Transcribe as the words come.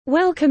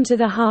Welcome to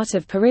the heart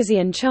of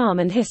Parisian charm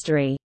and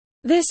history.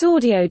 This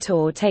audio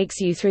tour takes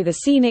you through the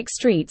scenic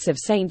streets of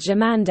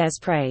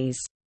Saint-Germain-des-Prés.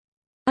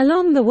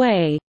 Along the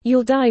way,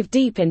 you'll dive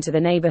deep into the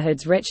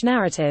neighborhood's rich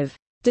narrative,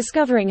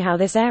 discovering how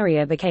this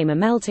area became a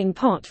melting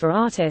pot for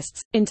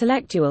artists,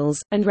 intellectuals,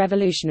 and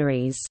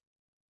revolutionaries.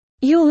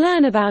 You'll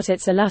learn about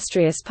its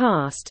illustrious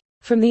past,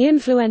 from the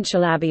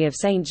influential Abbey of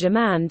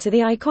Saint-Germain to the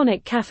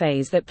iconic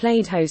cafes that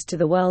played host to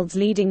the world's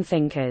leading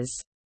thinkers.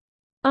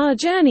 Our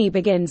journey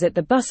begins at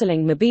the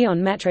bustling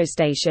Mabillon metro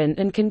station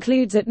and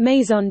concludes at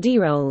Maison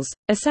d'Iroles,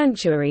 a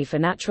sanctuary for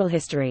natural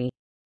history.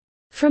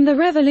 From the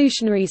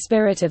revolutionary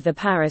spirit of the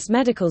Paris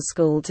Medical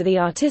School to the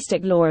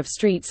artistic lore of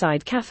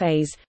street-side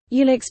cafes,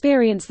 you'll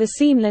experience the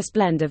seamless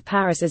blend of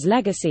Paris's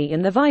legacy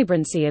and the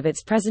vibrancy of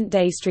its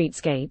present-day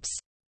streetscapes.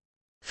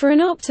 For an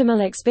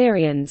optimal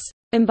experience,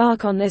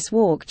 embark on this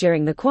walk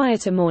during the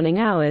quieter morning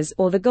hours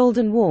or the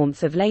golden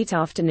warmth of late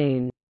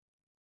afternoon.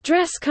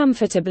 Dress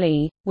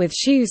comfortably, with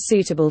shoes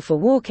suitable for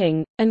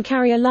walking, and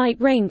carry a light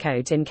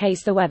raincoat in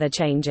case the weather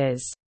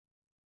changes.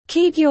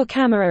 Keep your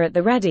camera at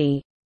the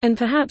ready, and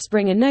perhaps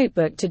bring a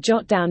notebook to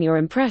jot down your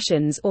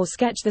impressions or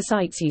sketch the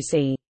sights you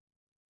see.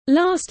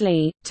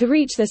 Lastly, to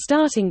reach the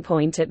starting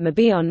point at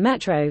Mabillon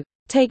Metro,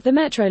 take the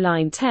Metro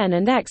Line 10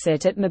 and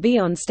exit at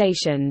Mabillon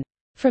Station.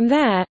 From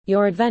there,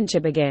 your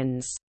adventure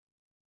begins.